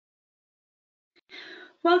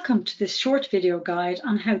Welcome to this short video guide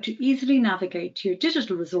on how to easily navigate to your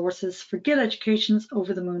digital resources for Gill Education's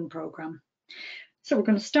Over the Moon programme. So we're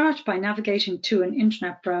going to start by navigating to an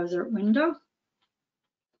internet browser window.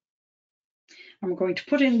 And we're going to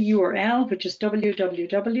put in the URL, which is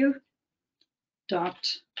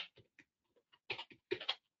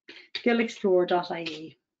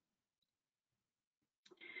www.GillExplore.ie.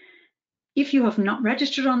 If you have not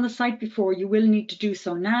registered on the site before, you will need to do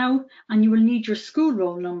so now, and you will need your school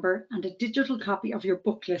roll number and a digital copy of your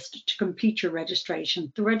book list to complete your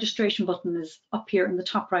registration. The registration button is up here in the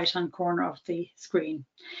top right-hand corner of the screen.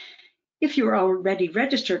 If you are already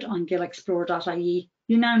registered on GillExplore.ie,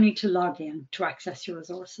 you now need to log in to access your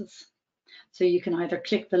resources. So you can either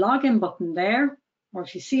click the login button there, or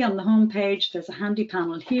if you see on the home page, there's a handy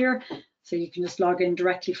panel here, so you can just log in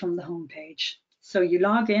directly from the home page. So you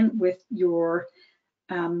log in with your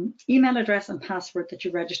email address and password that you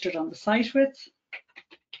registered on the site with.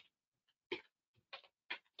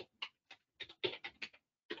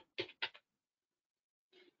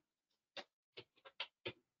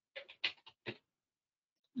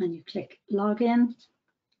 And you click login.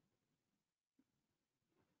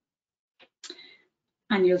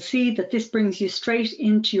 And you'll see that this brings you straight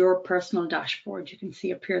into your personal dashboard. You can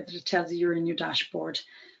see up here that it tells you you're in your dashboard.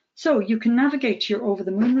 So you can navigate to your Over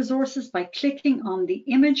the Moon resources by clicking on the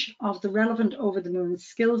image of the relevant Over the Moon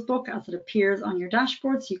skills book as it appears on your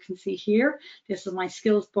dashboard. So you can see here, this is my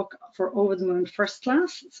skills book for Over the Moon First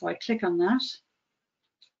Class. So I click on that.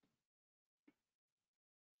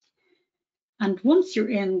 And once you're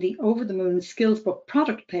in the Over the Moon skills book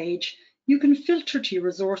product page, you can filter to your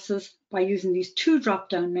resources by using these two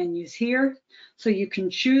drop-down menus here. So you can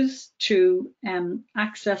choose to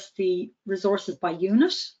access the resources by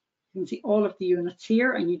unit. You can see all of the units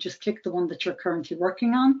here, and you just click the one that you're currently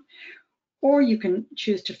working on. Or you can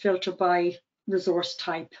choose to filter by resource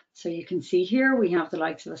type. So you can see here we have the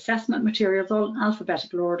likes of assessment materials, all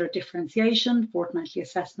alphabetical order, differentiation, fortnightly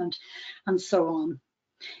assessment, and so on.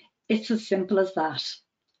 It's as simple as that.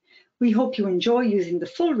 We hope you enjoy using the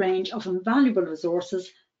full range of invaluable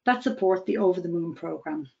resources that support the Over the Moon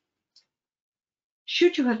programme.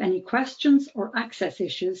 Should you have any questions or access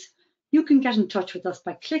issues, you can get in touch with us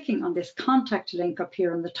by clicking on this contact link up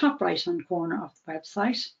here in the top right-hand corner of the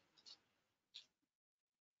website.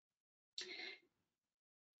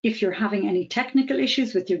 If you're having any technical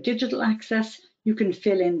issues with your digital access, you can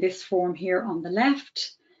fill in this form here on the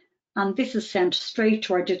left, and this is sent straight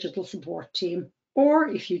to our digital support team. Or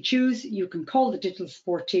if you choose, you can call the digital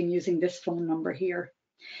support team using this phone number here.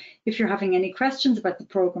 If you're having any questions about the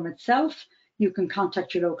program itself, you can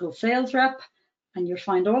contact your local sales rep, and you'll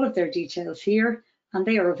find all of their details here, and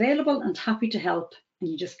they are available and happy to help, and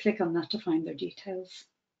you just click on that to find their details.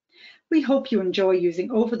 We hope you enjoy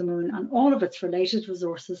using Over the Moon and all of its related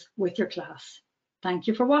resources with your class. Thank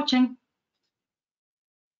you for watching.